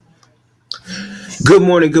Good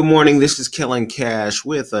morning. Good morning. This is Kellen Cash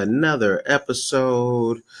with another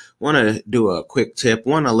episode. Want to do a quick tip.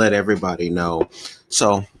 Want to let everybody know.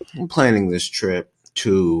 So I'm planning this trip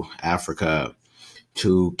to Africa,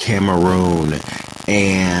 to Cameroon,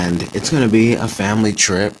 and it's going to be a family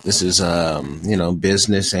trip. This is,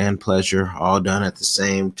 business and pleasure all done at the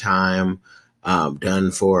same time,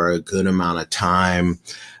 done for a good amount of time.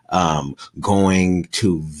 Going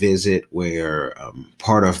to visit where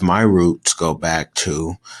part of my roots go back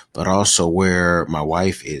to, but also where my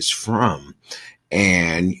wife is from.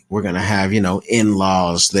 And we're going to have,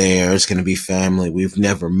 in-laws there. It's going to be family we've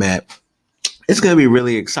never met. It's going to be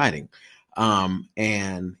really exciting. I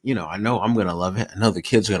know I'm going to love it. I know the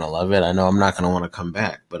kids are going to love it. I know I'm not going to want to come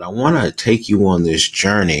back, but I want to take you on this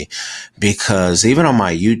journey because even on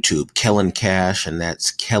my YouTube, Kellen Cash, and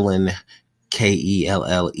that's Kellen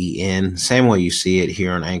Kellen, same way you see it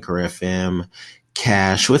here on Anchor FM,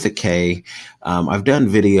 Cash with a K. I've done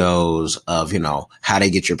videos of, how to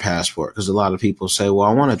get your passport because a lot of people say, well,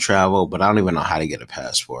 I want to travel, but I don't even know how to get a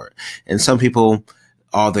passport. And some people,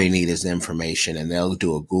 all they need is the information and they'll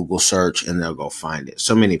do a Google search and they'll go find it.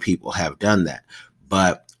 So many people have done that.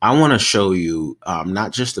 But I want to show you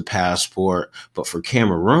not just the passport, but for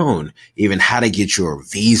Cameroon, even how to get your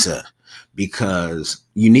visa, because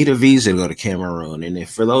you need a visa to go to Cameroon. And if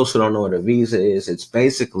for those who don't know what a visa is, it's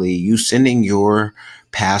basically you sending your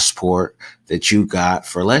passport that you got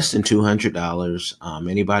for less than $200.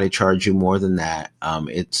 Anybody charge you more than that,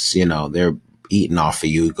 they're eating off of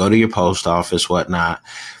you. Go to your post office, whatnot,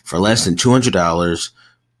 for less than $200.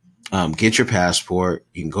 Get your passport.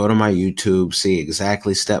 You can go to my YouTube, see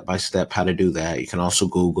exactly step by step how to do that. You can also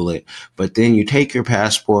Google it. But then you take your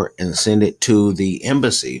passport and send it to the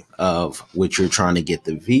embassy of which you're trying to get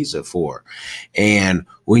the visa for. And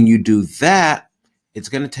when you do that, it's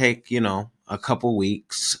going to take, a couple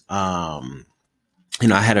weeks. I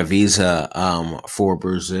had a visa for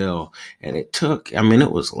Brazil, and it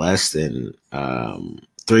was less than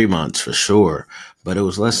 3 months for sure, but it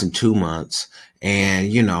was less than 2 months.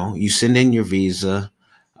 And, you send in your visa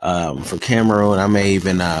for Cameroon. We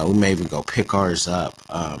may even go pick ours up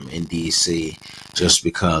in DC just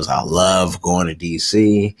because I love going to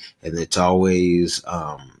DC, and it's always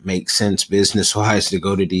makes sense business wise to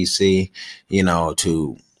go to DC,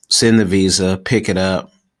 to send the visa, pick it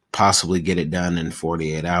up, possibly get it done in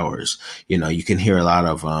 48 hours. You can hear a lot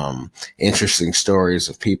of interesting stories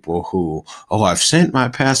of people who, I've sent my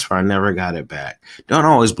passport, I never got it back. Don't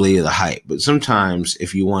always believe the hype, but sometimes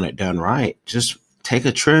if you want it done right, just take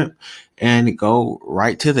a trip and go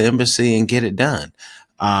right to the embassy and get it done.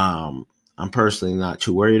 I'm personally not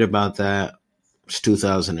too worried about that. It's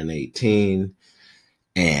 2018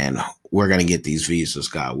 and we're going to get these visas,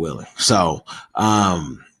 God willing. So,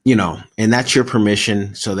 and that's your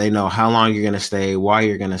permission. So they know how long you're going to stay, why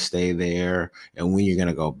you're going to stay there, and when you're going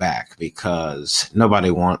to go back, because nobody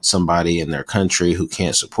wants somebody in their country who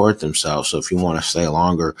can't support themselves. So if you want to stay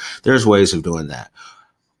longer, there's ways of doing that.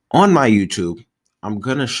 On my YouTube, I'm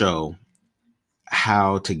going to show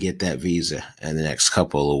how to get that visa in the next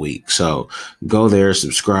couple of weeks. So go there,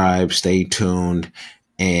 subscribe, stay tuned.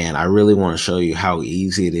 And I really want to show you how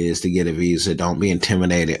easy it is to get a visa. Don't be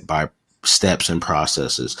intimidated by steps and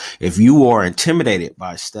processes. If you are intimidated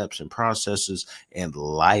by steps and processes, and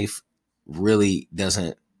life really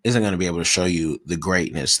isn't going to be able to show you the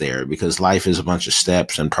greatness there, because life is a bunch of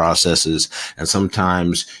steps and processes. And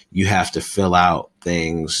sometimes you have to fill out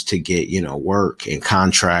things to get, work and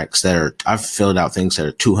contracts I've filled out things that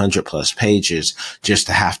are 200 plus pages just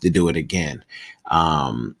to have to do it again.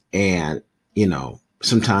 And,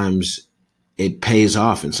 sometimes it pays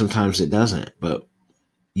off and sometimes it doesn't, but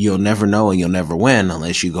you'll never know and you'll never win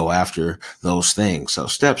unless you go after those things. So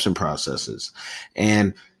steps and processes.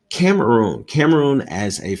 And Cameroon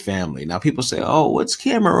as a family. Now people say, what's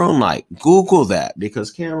Cameroon like? Google that, because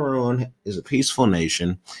Cameroon is a peaceful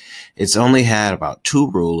nation. It's only had about two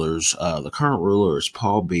rulers. The current ruler is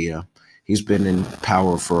Paul Biya. He's been in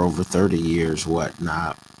power for over 30 years,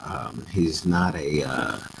 whatnot. He's not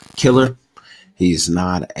a killer. He's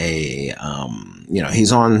not a,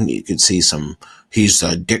 you could see he's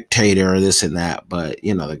a dictator, this and that, but,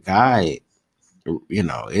 the guy,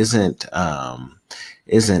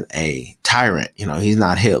 isn't a tyrant. He's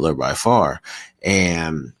not Hitler by far.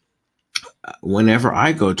 And whenever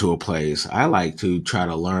I go to a place, I like to try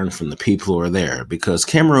to learn from the people who are there, because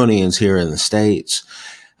Cameroonians here in the States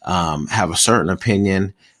have a certain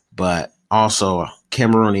opinion, but also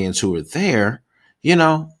Cameroonians who are there,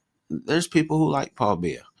 there's people who like Paul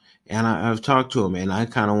Biya. And I've talked to him, and I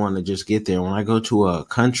kind of want to just get there. When I go to a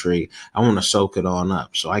country, I want to soak it on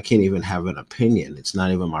up. So I can't even have an opinion. It's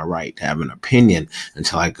not even my right to have an opinion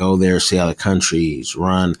until I go there, see how the countries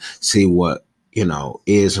run, see what,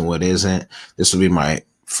 is and what isn't. This will be my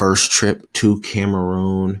first trip to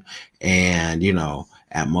Cameroon. And,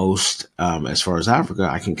 at most, as far as Africa,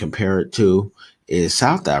 I can compare it to is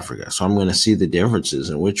South Africa. So I'm going to see the differences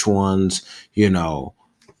and which ones,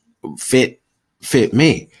 fit fit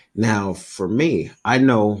me. Now, for me, I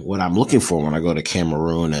know what I'm looking for when I go to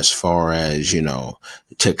Cameroon as far as,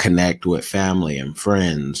 to connect with family and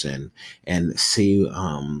friends and see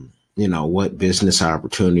what business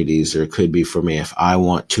opportunities there could be for me if I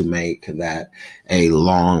want to make that a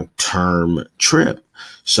long-term trip.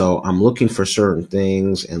 So I'm looking for certain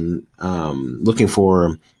things and looking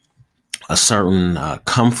for a certain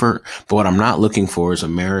comfort, but what I'm not looking for is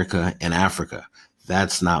America and Africa.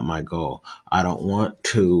 That's not my goal. I don't want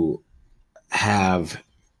to have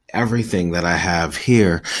everything that I have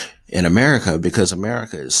here in America because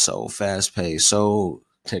America is so fast paced, so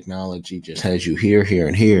technology just has you here, here,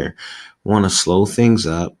 and here. I want to slow things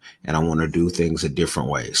up and I want to do things a different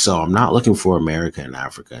way. So I'm not looking for America and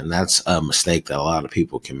Africa. And that's a mistake that a lot of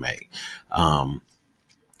people can make.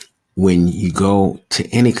 When you go to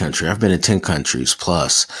any country, I've been to 10 countries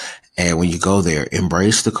plus, and when you go there,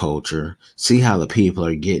 embrace the culture, see how the people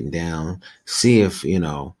are getting down, see if,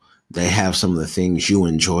 they have some of the things you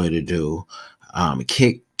enjoy to do,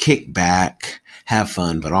 kick back, have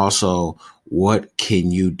fun, but also what can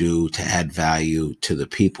you do to add value to the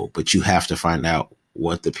people? But you have to find out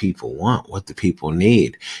what the people want, what the people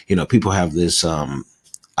need. People have this,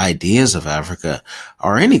 ideas of Africa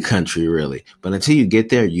or any country really. But until you get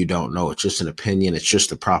there, you don't know. It's just an opinion. It's just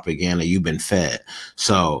the propaganda you've been fed.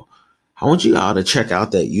 So I want you all to check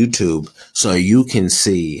out that YouTube so you can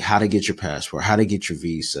see how to get your passport, how to get your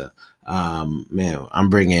visa. Man, I'm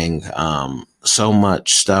bringing so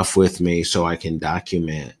much stuff with me so I can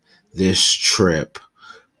document this trip.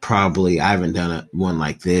 Probably I haven't done one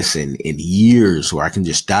like this in years where I can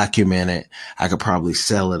just document it. I could probably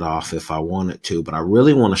sell it off if I wanted to, but I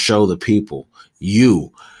really want to show the people,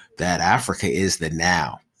 that Africa is the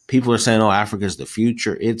now. People are saying, oh, Africa is the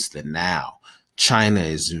future. It's the now. China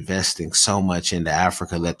is investing so much into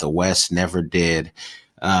Africa that the West never did.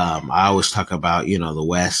 I always talk about, the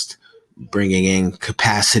West bringing in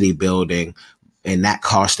capacity building and that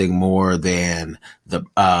costing more than the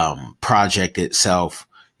project itself,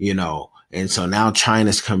 and so now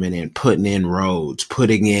China's coming in, putting in roads,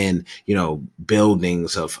 putting in,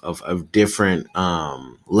 buildings of different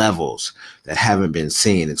levels that haven't been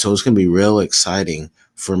seen. And so it's going to be real exciting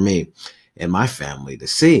for me and my family to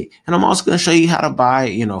see. And I'm also going to show you how to buy,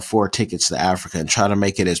 4 tickets to Africa and try to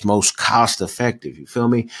make it as most cost effective. You feel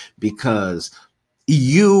me? Because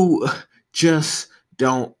you just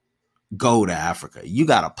don't go to Africa. You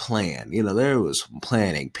got a plan. There was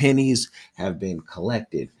planning. Pennies have been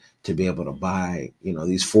collected to be able to buy,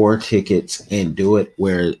 these 4 tickets and do it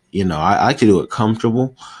where, I like to do it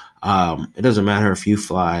comfortable. It doesn't matter if you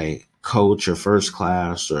fly coach or first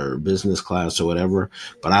class or business class or whatever,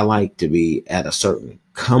 but I like to be at a certain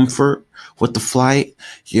comfort with the flight.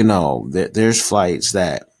 There's flights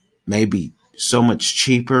that may be so much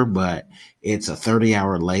cheaper, but it's a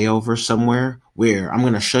 30-hour layover somewhere where I'm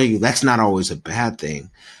going to show you that's not always a bad thing,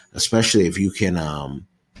 especially if you can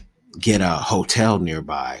get a hotel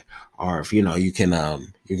nearby, or if you can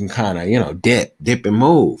kind of dip and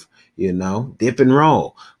move, dip and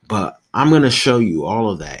roll. But I'm going to show you all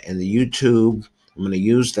of that in the YouTube. I'm going to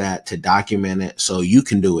use that to document it so you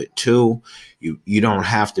can do it too. You don't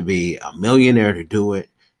have to be a millionaire to do it.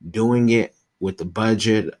 Doing it with the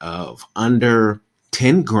budget of under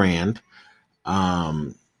 10 grand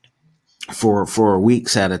for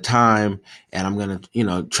weeks at a time, and I'm gonna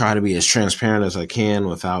try to be as transparent as I can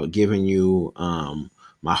without giving you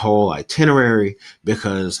my whole itinerary,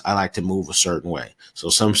 because I like to move a certain way. So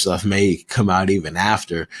some stuff may come out even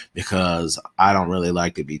after, because I don't really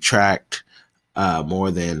like to be tracked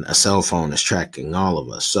more than a cell phone is tracking all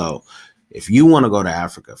of us. So if you want to go to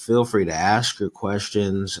Africa, feel free to ask your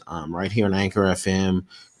questions right here on Anchor FM.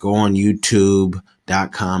 Go on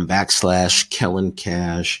youtube.com/Kellen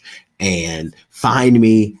Cash and find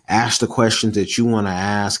me, ask the questions that you want to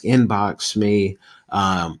ask, inbox me.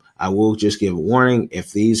 I will just give a warning.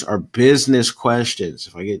 If these are business questions,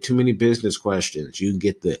 if I get too many business questions, you can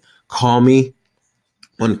get the call me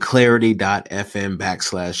on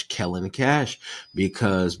clarity.fm/Kellen Cash,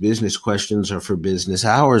 because business questions are for business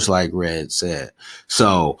hours, like Red said.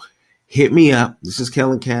 So hit me up. This is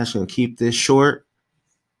Kellen Cash. I'm going to keep this short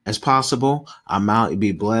as possible. I'm out. You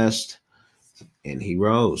be blessed. and he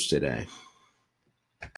rose today.